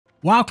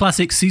WoW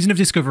Classic Season of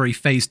Discovery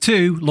Phase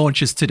 2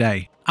 launches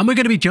today, and we're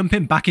going to be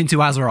jumping back into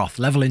Azeroth,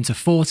 leveling to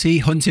 40,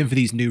 hunting for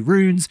these new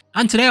runes,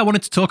 and today I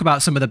wanted to talk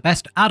about some of the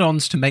best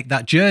add-ons to make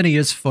that journey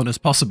as fun as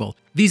possible.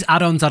 These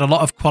add-ons add a lot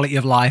of quality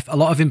of life, a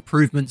lot of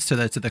improvements to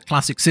the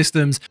classic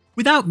systems,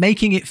 without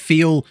making it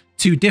feel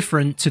too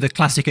different to the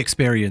classic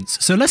experience.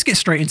 So let's get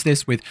straight into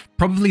this with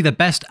probably the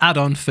best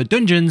add-on for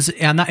dungeons,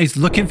 and that is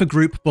looking for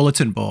group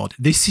bulletin board.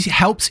 This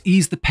helps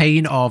ease the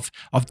pain of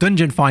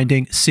dungeon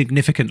finding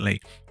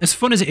significantly. As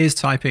fun as it is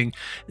typing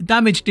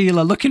damage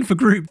dealer looking for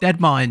group dead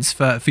mines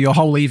for your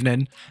whole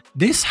evening,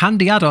 this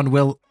handy add-on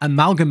will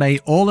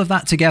amalgamate all of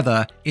that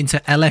together into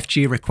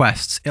LFG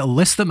requests. It'll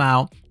list them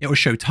out, it will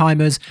show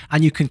timers,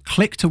 and you can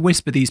click to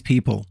whisper these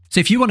people. So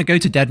if you want to go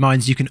to dead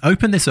mines, you can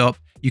open this up.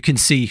 You can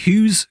see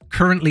who's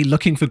currently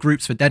looking for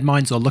groups for dead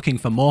mines or looking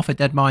for more for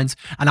dead mines.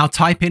 And I'll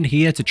type in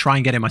here to try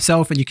and get it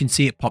myself, and you can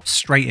see it pops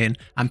straight in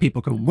and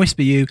people can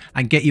whisper you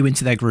and get you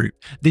into their group.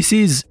 This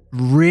is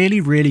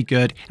really, really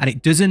good, and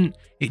it doesn't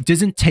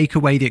take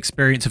away the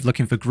experience of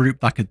looking for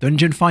group like a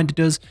dungeon finder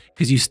does,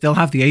 because you still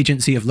have the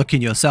agency of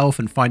looking yourself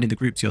and finding the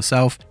groups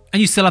yourself.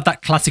 And you still have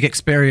that classic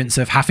experience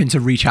of having to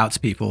reach out to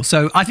people.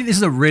 So I think this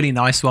is a really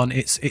nice one.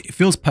 It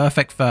feels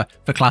perfect for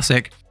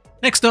classic.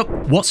 Next up,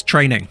 what's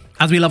training?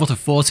 As we level to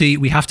 40,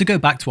 we have to go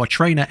back to our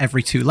trainer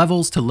every 2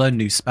 levels to learn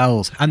new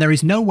spells, and there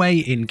is no way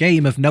in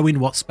game of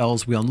knowing what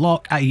spells we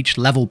unlock at each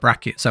level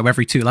bracket, so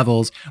every 2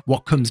 levels,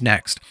 what comes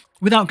next,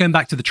 without going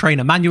back to the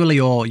trainer manually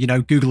or,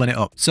 Googling it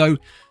up. So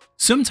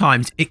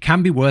sometimes it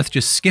can be worth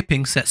just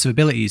skipping sets of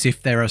abilities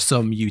if there are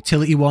some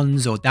utility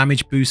ones or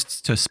damage boosts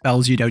to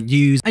spells you don't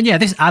use. And yeah,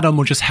 this add-on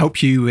will just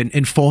help you and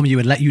inform you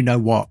and let you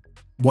know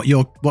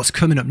what's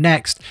coming up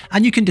next,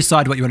 and you can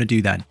decide what you want to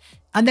do then.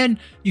 And then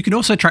you can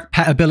also track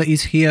pet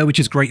abilities here, which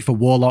is great for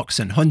warlocks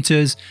and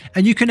hunters,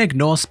 and you can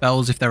ignore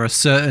spells if there are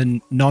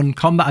certain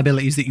non-combat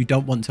abilities that you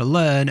don't want to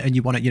learn and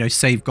you want to,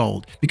 save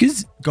gold,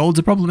 because gold's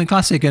a problem in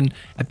classic, and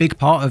a big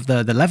part of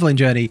the leveling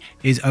journey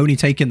is only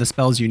taking the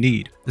spells you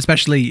need,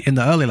 especially in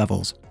the early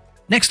levels.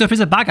 Next up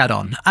is a bag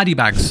add-on,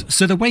 Adibags.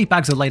 So the way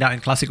bags are laid out in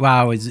Classic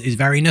WoW is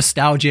very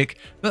nostalgic,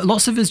 but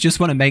lots of us just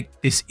want to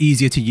make this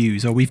easier to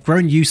use, or we've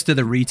grown used to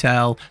the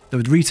retail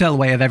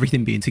way of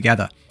everything being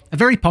together. A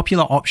very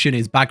popular option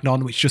is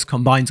Bagnon, which just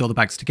combines all the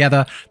bags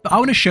together, but I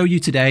want to show you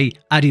today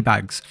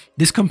Adibags.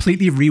 This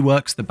completely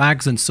reworks the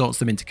bags and sorts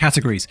them into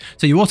categories.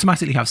 So you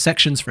automatically have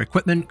sections for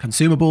equipment,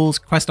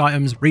 consumables, quest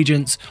items,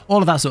 regents,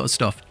 all of that sort of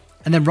stuff.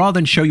 And then rather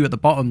than show you at the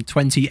bottom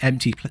 20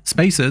 empty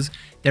spaces,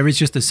 there is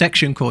just a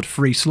section called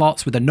free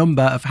slots with a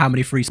number of how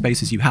many free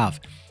spaces you have.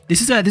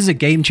 This is a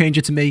game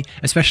changer to me,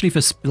 especially for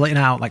splitting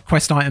out like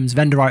quest items,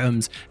 vendor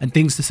items, and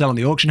things to sell on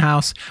the auction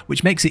house,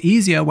 which makes it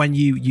easier when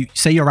you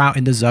say you're out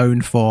in the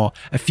zone for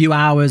a few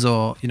hours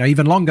or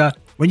even longer.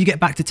 When you get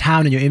back to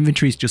town and your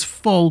inventory is just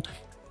full,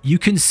 you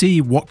can see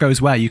what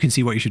goes where. You can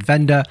see what you should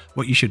vendor,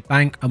 what you should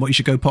bank, and what you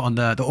should go put on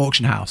the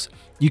auction house.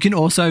 You can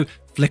also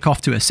flick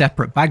off to a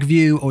separate bag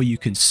view, or you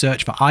can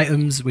search for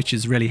items, which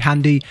is really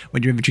handy.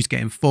 When your inventory's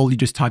getting full, you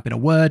just type in a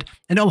word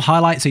and it'll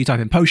highlight. So you type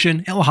in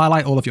potion, it'll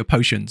highlight all of your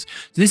potions.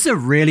 So this is a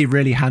really,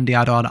 really handy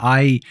add-on.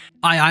 I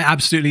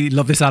absolutely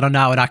love this add-on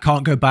now, and I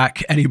can't go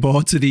back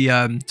anymore to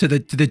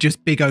the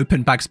just big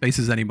open bag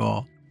spaces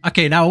anymore.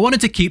 Okay, now I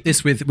wanted to keep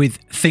this with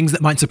things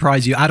that might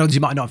surprise you, add-ons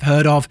you might not have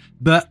heard of,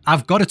 but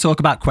I've got to talk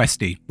about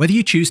Questie. Whether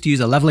you choose to use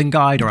a leveling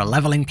guide or a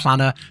leveling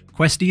planner,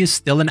 Questie is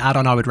still an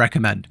add-on I would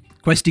recommend.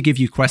 Questie give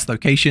you quest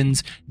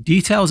locations,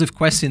 details of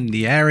quests in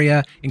the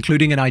area,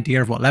 including an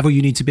idea of what level you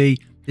need to be.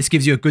 This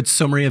gives you a good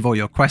summary of all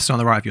your quests on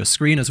the right of your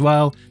screen as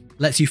well.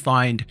 Lets you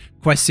find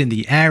quests in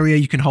the area.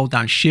 You can hold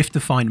down shift to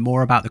find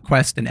more about the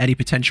quest and any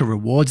potential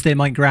rewards they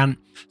might grant.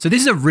 So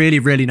this is a really,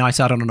 really nice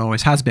add-on and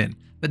always has been.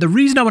 But the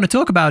reason I want to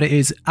talk about it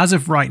is, as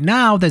of right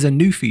now, there's a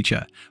new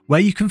feature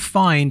where you can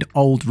find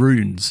old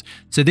runes.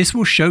 So this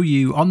will show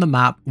you on the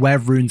map where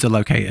runes are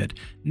located.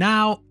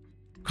 Now,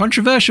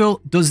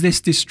 controversial, does this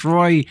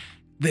destroy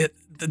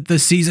the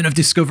season of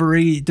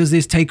discovery? Does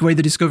this take away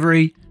the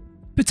discovery?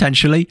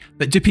 Potentially.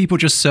 But do people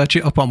just search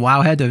it up on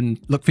Wowhead and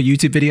look for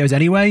YouTube videos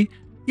anyway?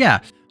 Yeah.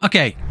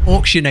 Okay,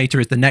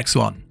 Auctionator is the next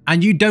one.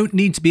 And you don't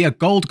need to be a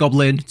gold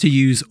goblin to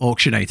use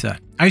Auctionator.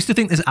 I used to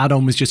think this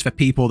add-on was just for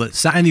people that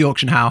sat in the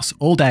auction house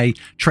all day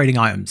trading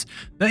items.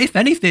 But if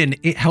anything,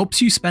 it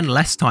helps you spend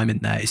less time in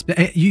there.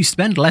 You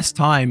spend less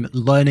time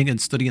learning and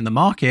studying the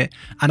market,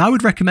 and I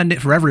would recommend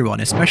it for everyone,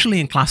 especially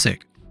in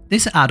Classic.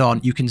 This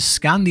add-on, you can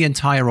scan the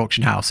entire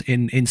auction house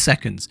in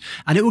seconds,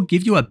 and it will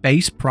give you a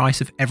base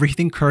price of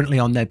everything currently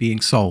on there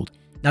being sold.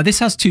 Now, this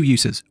has 2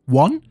 uses.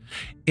 One,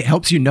 it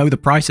helps you know the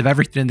price of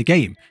everything in the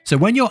game. So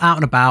when you're out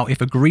and about, if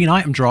a green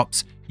item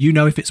drops, you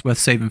know if it's worth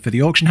saving for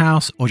the auction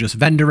house or just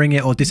vendoring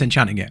it or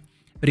disenchanting it.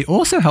 But it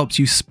also helps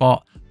you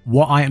spot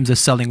what items are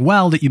selling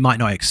well that you might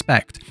not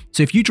expect.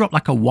 So if you drop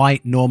like a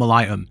white normal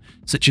item,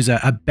 such as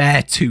a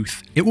bear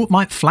tooth, it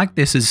might flag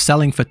this as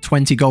selling for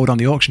 20 gold on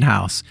the auction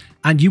house.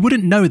 And you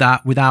wouldn't know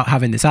that without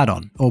having this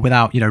add-on or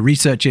without,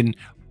 researching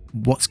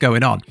what's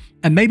going on.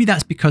 And maybe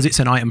that's because it's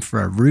an item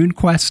for a rune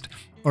quest,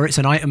 or it's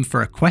an item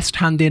for a quest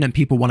hand in and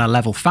people want to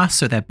level fast,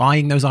 so they're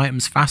buying those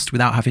items fast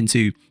without having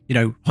to,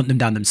 hunt them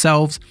down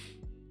themselves.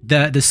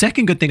 The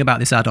second good thing about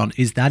this add-on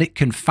is that it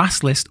can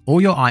fast list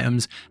all your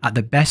items at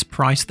the best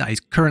price that is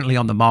currently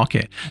on the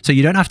market. So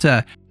you don't have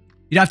to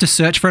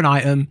search for an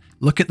item,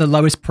 look at the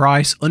lowest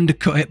price,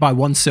 undercut it by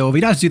 1 silver.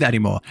 You don't have to do that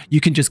anymore.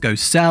 You can just go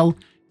sell,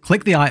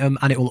 click the item,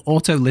 and it will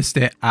auto list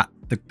it at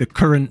the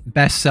current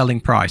best selling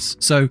price.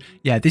 So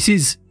yeah, this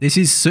is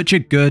such a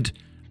good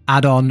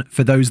add-on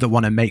for those that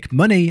want to make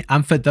money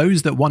and for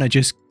those that want to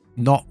just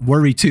not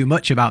worry too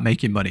much about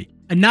making money.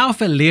 And now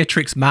for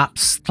Leatrix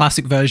Maps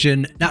Classic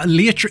version. Now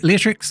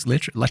Leatrix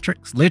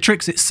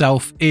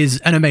itself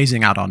is an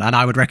amazing add-on and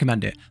I would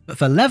recommend it. But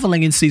for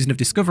leveling in Season of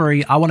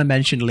Discovery, I want to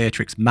mention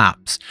Leatrix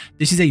Maps.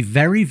 This is a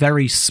very,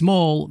 very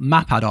small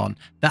map add-on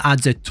that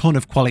adds a ton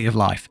of quality of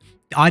life.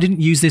 I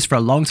didn't use this for a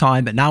long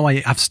time, but now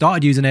I have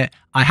started using it.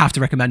 I have to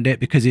recommend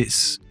it because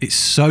it's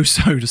so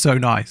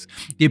nice.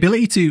 The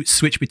ability to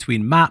switch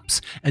between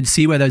maps and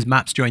see where those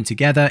maps join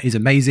together is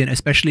amazing,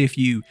 especially if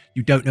you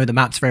don't know the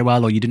maps very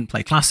well, or you didn't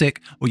play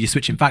Classic, or you're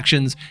switching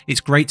factions. It's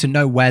great to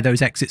know where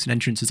those exits and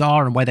entrances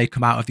are and where they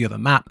come out of the other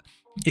map.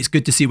 It's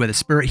good to see where the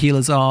spirit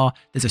healers are.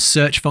 There's a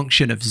search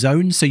function of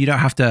zones, so you don't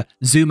have to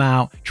zoom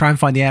out, try and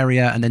find the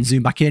area, and then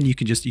zoom back in. You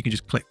can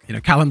just click,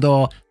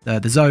 calendar,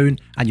 the zone,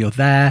 and you're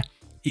there.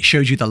 It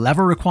shows you the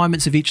level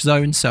requirements of each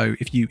zone. So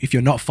if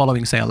you're not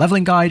following, say, a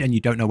leveling guide and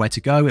you don't know where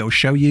to go, it will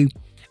show you.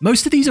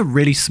 Most of these are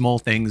really small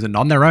things, and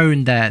on their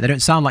own, they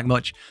don't sound like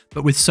much.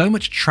 But with so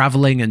much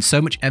traveling and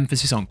so much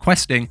emphasis on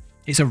questing,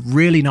 it's a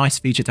really nice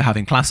feature to have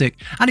in Classic,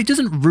 and it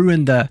doesn't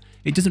ruin the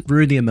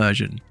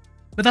immersion.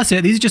 But that's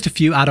it. These are just a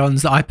few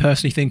add-ons that I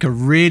personally think are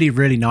really,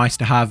 really nice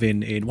to have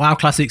in WoW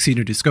Classic Season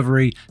of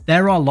Discovery.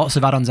 There are lots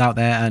of add-ons out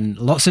there and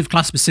lots of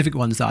class-specific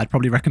ones that I'd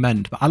probably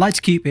recommend, but I like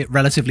to keep it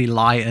relatively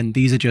light, and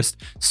these are just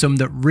some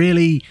that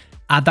really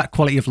add that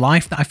quality of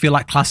life that I feel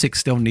like Classic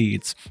still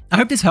needs. I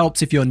hope this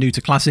helps if you're new to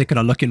Classic and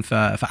are looking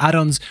for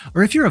add-ons,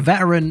 or if you're a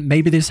veteran,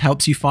 maybe this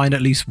helps you find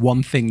at least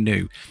one thing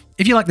new.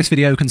 If you like this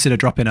video, consider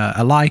dropping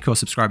a like or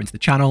subscribing to the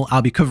channel.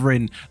 I'll be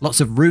covering lots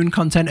of rune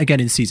content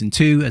again in Season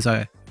 2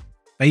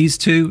 Phase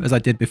 2, as I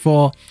did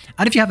before.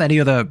 And if you have any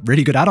other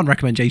really good add-on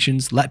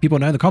recommendations, let people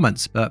know in the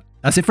comments. But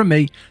that's it from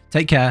me.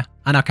 Take care,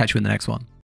 and I'll catch you in the next one.